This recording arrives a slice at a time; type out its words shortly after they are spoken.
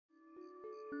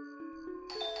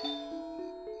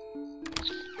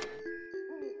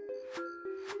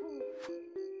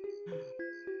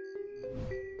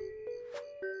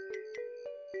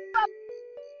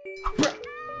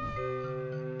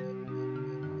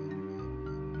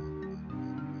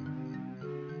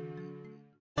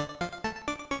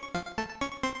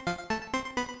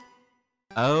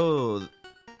Oh,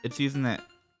 it's using that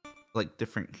like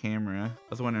different camera. I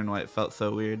was wondering why it felt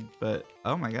so weird, but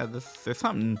oh my god, there's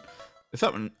something.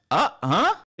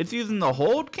 Huh? It's using the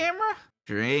hold camera?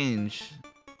 Strange.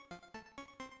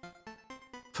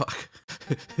 Fuck.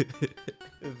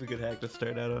 This is a good hack to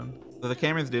start out on. So the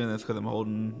camera's doing this because I'm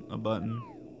holding a button.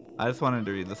 I just wanted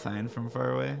to read the sign from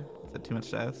far away. Is that too much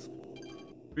to ask?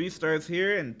 3 stars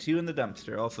here and 2 in the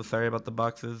dumpster. Also, sorry about the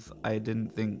boxes. I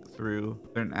didn't think through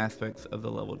certain aspects of the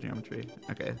level geometry.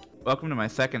 Okay. Welcome to my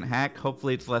second hack.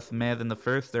 Hopefully it's less meh than the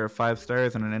first. There are 5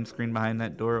 stars and an end screen behind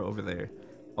that door over there.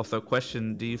 Also,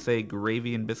 question, do you say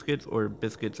gravy and biscuits or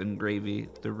biscuits and gravy?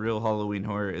 The real Halloween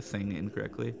horror is saying it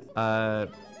incorrectly. I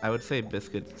would say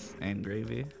biscuits and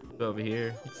gravy. Go over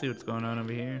here. Let's see what's going on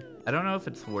over here. I don't know if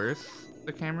it's worse,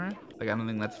 the camera. Like, I don't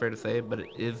think that's fair to say, but it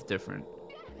is different.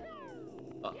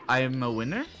 I am a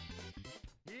winner?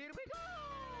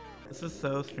 This is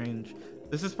so strange.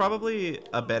 This is probably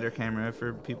a better camera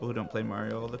for people who don't play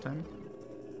Mario all the time.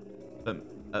 But,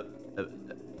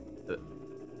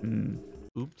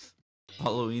 oops.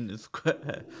 Halloween is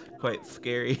quite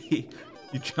scary.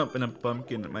 You jump in a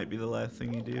pumpkin, it might be the last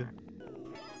thing you do.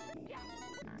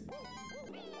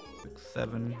 6,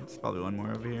 7. There's probably one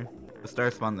more over here. The star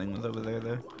spawn thing was over there,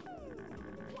 though.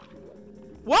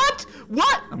 What?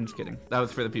 What? I'm just kidding. That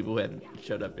was for the people who hadn't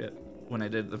showed up yet when I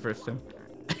did it the first time.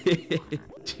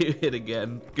 Do it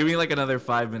again. Give me like another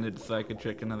 5 minutes so I could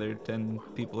trick another 10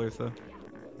 people or so.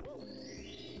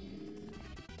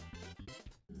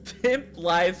 Simp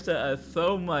lies to us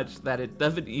so much that it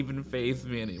doesn't even faze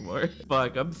me anymore.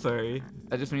 Fuck, I'm sorry.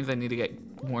 That just means I need to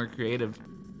get more creative.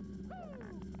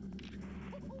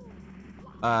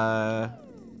 What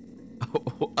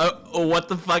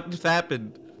the fuck just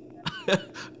happened?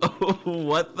 Oh,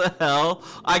 what the hell?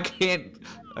 I can't.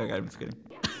 Okay, I'm just kidding.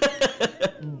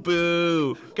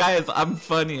 Boo. Guys, I'm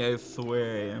funny, I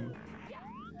swear I am.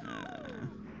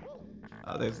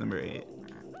 Oh, there's number 8.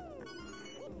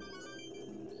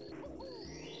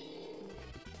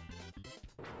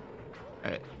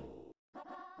 Alright.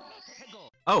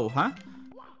 Oh, huh?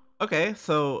 Okay,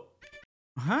 so...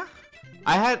 Huh?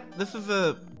 I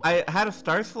had a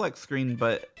star select screen,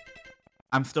 but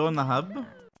I'm still in the hub?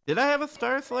 Did I have a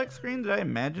star select screen? Did I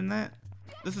imagine that?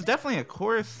 This is definitely a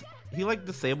course. He like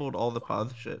disabled all the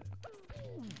pause shit.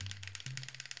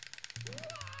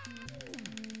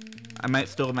 I might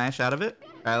still mash out of it.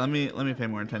 Alright, let me pay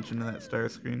more attention to that star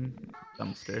screen.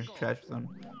 Dumpster. Trash zone.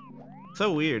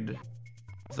 So weird.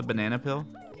 It's a banana pill.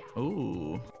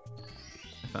 Ooh.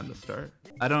 I found a star.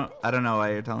 I don't know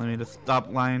why you're telling me to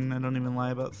stop lying. I don't even lie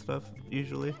about stuff,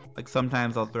 usually. Like,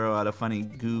 sometimes I'll throw out a funny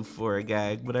goof or a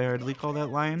gag, but I hardly call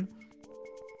that lying.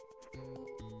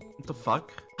 What the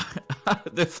fuck?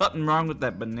 There's something wrong with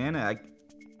that banana.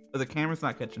 The camera's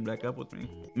not catching back up with me.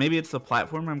 Maybe it's the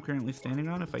platform I'm currently standing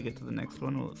on. If I get to the next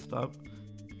one, will it stop?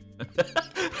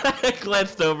 I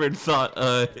glanced over and saw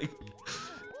it.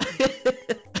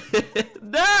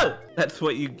 No! That's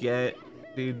what you get,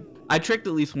 dude. I tricked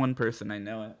at least one person, I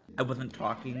know it. I wasn't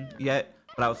talking yet,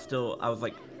 but I was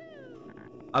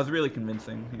really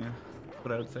convincing, yeah. That's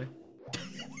what I would say.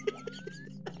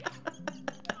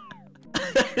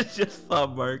 I just saw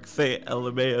Mark say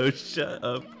LMAO, shut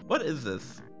up. What is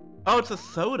this? Oh, it's a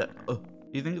soda. Oh, do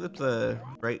you think that's a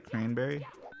bright cranberry?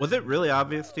 Was it really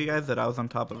obvious to you guys that I was on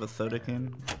top of a soda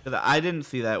can? 'Cause I didn't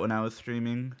see that when I was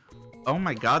streaming. Oh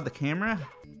my god, the camera?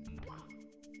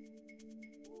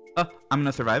 Oh, I'm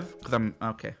gonna survive, because I'm...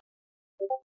 okay.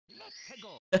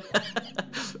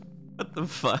 What the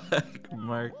fuck,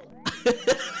 Mark?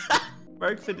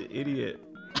 Mark's an idiot.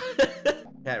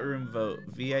 Chat room vote,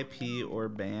 VIP or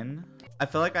ban? I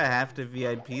feel like I have to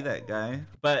VIP that guy,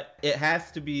 but it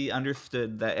has to be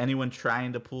understood that anyone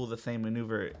trying to pull the same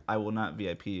maneuver, I will not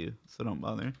VIP you, so don't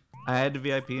bother. I had to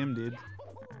VIP him, dude.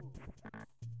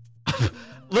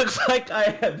 Looks like I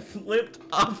have slipped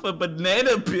off a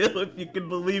banana peel, if you can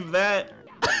believe that.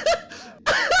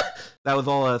 That was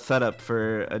all a setup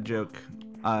for a joke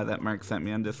that Mark sent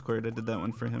me on Discord. I did that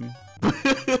one for him.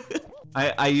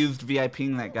 I used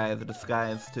VIPing that guy as a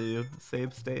disguise to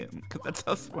save state, because that's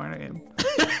how smart I am.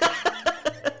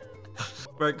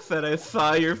 Mark said, I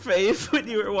saw your face when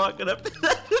you were walking up to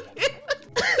that.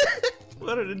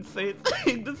 What an insane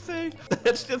thing to say.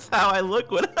 That's just how I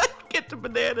look when I get to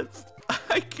bananas.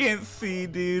 I can't see,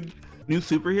 dude. New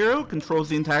superhero controls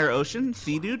the entire ocean.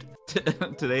 See, dude?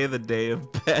 Today is the day of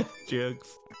bad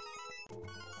jokes.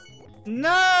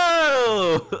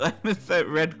 No! I missed that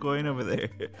red coin over there.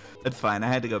 That's fine. I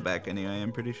had to go back anyway,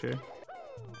 I'm pretty sure.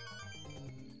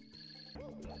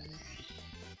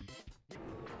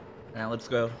 Alright, let's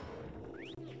go.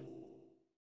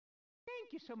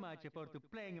 Thank you so much. much for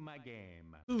playing my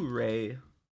game. Hooray.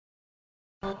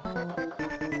 Let's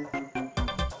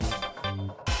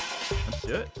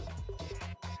do it.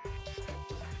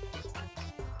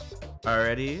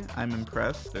 Alrighty, I'm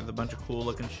impressed. There's a bunch of cool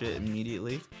looking shit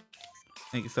immediately.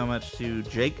 Thank you so much to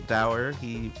Jake Dower.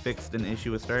 He fixed an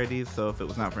issue with Star IDs, so if it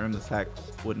was not for him, this hack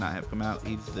would not have come out.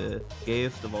 He's the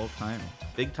gayest of all time.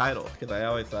 Big title, because I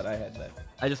always thought I had that.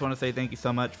 I just want to say thank you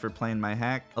so much for playing my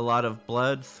hack. A lot of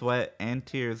blood, sweat, and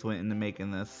tears went into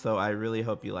making this, so I really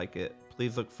hope you like it.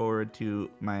 Please look forward to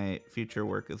my future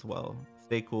work as well.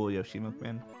 Stay cool,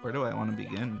 Yoshimoku-man. Where do I want to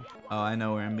begin? Oh, I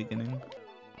know where I'm beginning.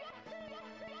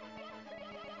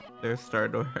 There's Star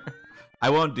Door. I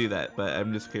won't do that, but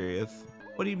I'm just curious.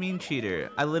 What do you mean, cheater?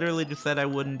 I literally just said I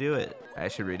wouldn't do it. I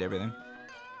should read everything.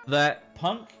 That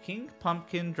King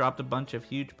Pumpkin dropped a bunch of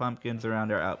huge pumpkins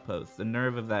around our outpost. The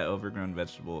nerve of that overgrown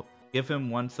vegetable. Give him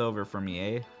 1 silver for me,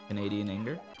 eh? Canadian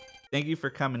anger. Thank you for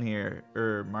coming here.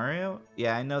 Mario?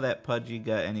 Yeah, I know that pudgy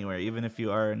gut anywhere, even if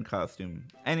you are in costume.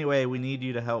 Anyway, we need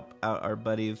you to help out our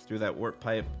buddies through that warp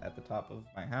pipe at the top of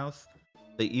my house.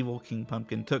 The evil King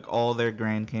Pumpkin took all their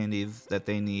grand candies that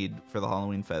they need for the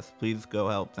Halloween fest. Please go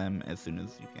help them as soon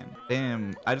as you can.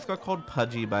 Damn, I just got called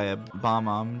pudgy by a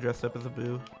bomb dressed up as a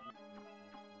boo.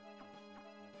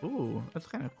 Ooh, that's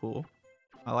kind of cool.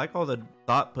 I like all the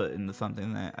thought put into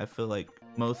something that I feel like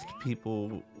most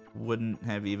people wouldn't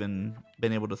have even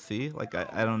been able to see. Like,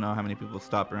 I don't know how many people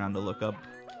stop around to look up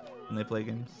when they play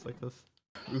games like this.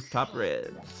 Rooftop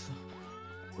Reds.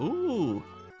 Ooh.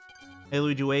 Hey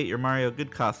Luigi, wait, you're Mario.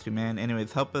 Good costume, man.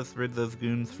 Anyways, help us rid those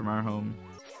goons from our home.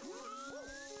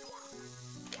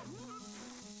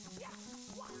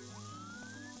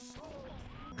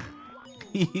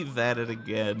 He's at it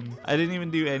again. I didn't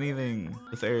even do anything.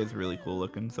 This area is really cool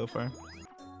looking so far.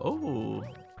 Oh,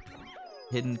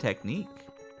 hidden technique.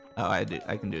 Oh, I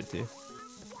can do it too.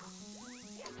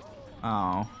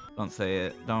 Oh, don't say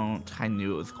it. Don't. I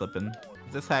knew it was clipping.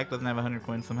 If this hack doesn't have 100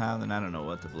 coins somehow, then I don't know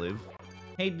what to believe.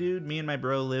 Hey dude, me and my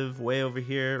bro live way over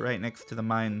here, right next to the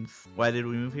mines. Why did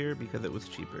we move here? Because it was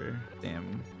cheaper.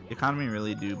 Damn. The economy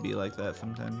really do be like that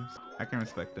sometimes. I can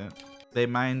respect it. They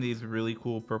mine these really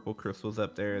cool purple crystals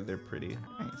up there. They're pretty.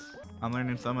 Nice. I'm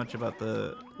learning so much about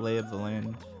the lay of the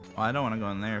land. Well, I don't want to go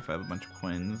in there if I have a bunch of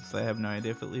coins. I have no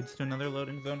idea if it leads to another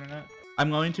loading zone or not. I'm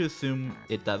going to assume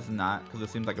it does not, because it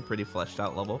seems like a pretty fleshed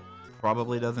out level.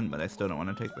 Probably doesn't, but I still don't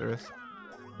want to take the risk.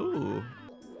 Ooh.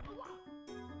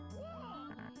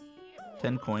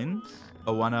 10 coins,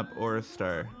 a 1-up, or a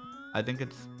star. I think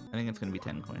it's gonna be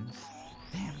 10 coins.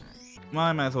 Damn. Well,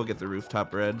 I might as well get the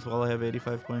rooftop reds while I have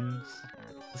 85 coins.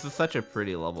 This is such a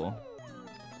pretty level.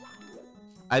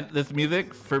 This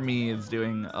music for me is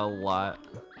doing a lot.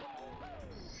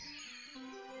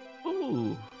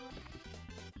 Ooh.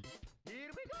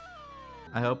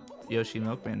 I hope Yoshi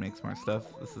Milkman makes more stuff.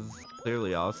 This is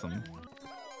clearly awesome.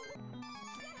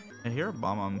 I hear a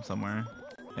bomb somewhere.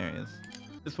 There he is.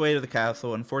 This way to the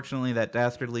castle. Unfortunately, that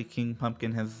dastardly King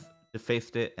Pumpkin has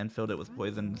defaced it and filled it with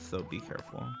poison, so be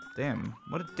careful. Damn,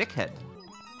 what a dickhead.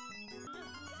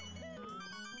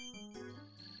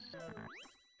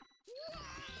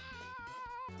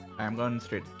 I'm going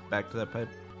straight back to that pipe.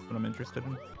 That's what I'm interested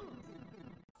in.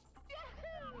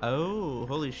 Oh,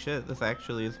 holy shit, this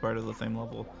actually is part of the same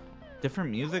level. Different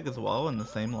music as well in the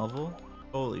same level?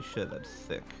 Holy shit, that's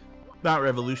sick. Not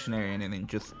revolutionary or anything,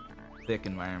 just thick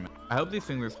environment. I hope these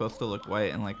things are supposed to look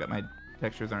white and like that my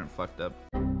textures aren't fucked up.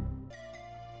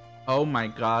 Oh my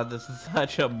god, this is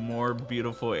such a more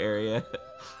beautiful area.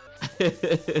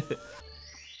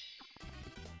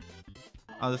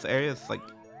 Oh, this area is like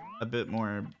a bit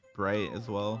more bright as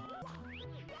well.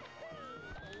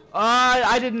 Oh,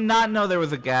 I did not know there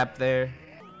was a gap there.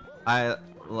 I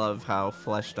love how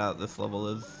fleshed out this level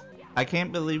is. I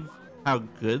can't believe how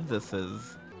good this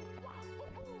is.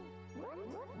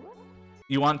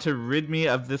 You want to rid me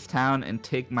of this town and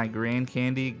take my grand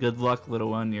candy? Good luck, little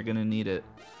one. You're gonna need it.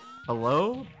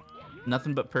 Hello?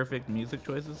 Nothing but perfect music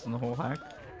choices in the whole hack.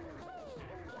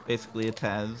 Basically a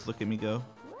Taz. Look at me go.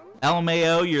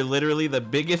 LMAO, you're literally the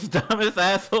biggest, dumbest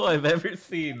asshole I've ever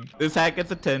seen. This hack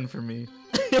gets a 10 for me.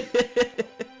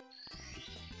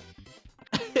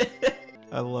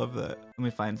 I love that. Let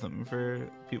me find something for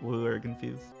people who are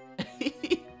confused.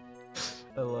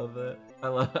 I love that. I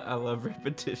love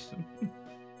repetition.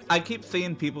 I keep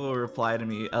seeing people who reply to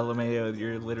me, LMAO,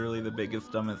 you're literally the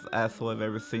biggest, dumbest asshole I've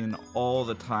ever seen all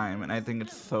the time, and I think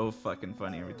it's so fucking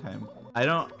funny every time. I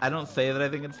don't say that I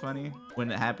think it's funny when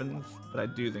it happens, but I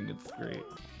do think it's great.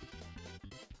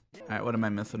 Alright, what am I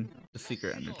missing? The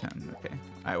secret undertown, okay.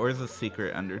 Alright, where's the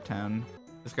secret undertown?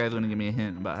 This guy's gonna give me a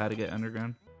hint about how to get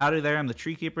underground. Howdy there, I'm the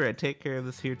tree keeper. I take care of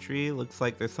this here tree. Looks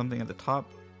like there's something at the top.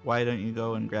 Why don't you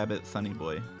go and grab it, Sunny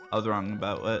Boy? I was wrong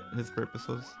about what his purpose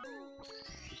was.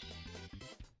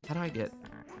 How do I get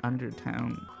under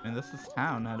town? I mean, this is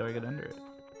town. How do I get under it?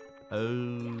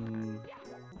 Oh,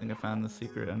 I think I found the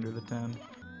secret under the town.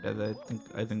 Yeah,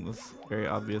 I think this very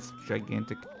obvious,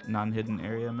 gigantic, non-hidden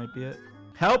area might be it.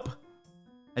 Help!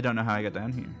 I don't know how I got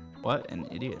down here. What an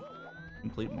idiot.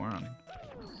 Complete moron.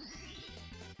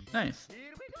 Nice.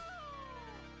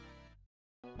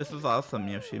 This is awesome,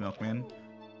 Yoshi Milkman.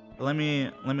 Let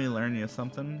me learn you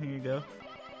something. Here you go.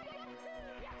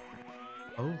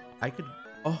 Oh,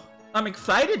 oh, I'm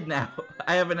excited now.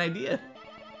 I have an idea.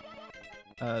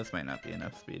 This might not be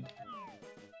enough speed.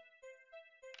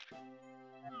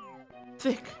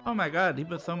 Sick. Oh my god, he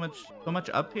put so much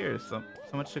up here, so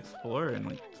much to explore and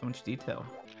like so much detail.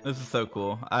 This is so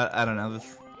cool. I don't know,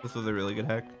 this was a really good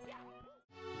hack.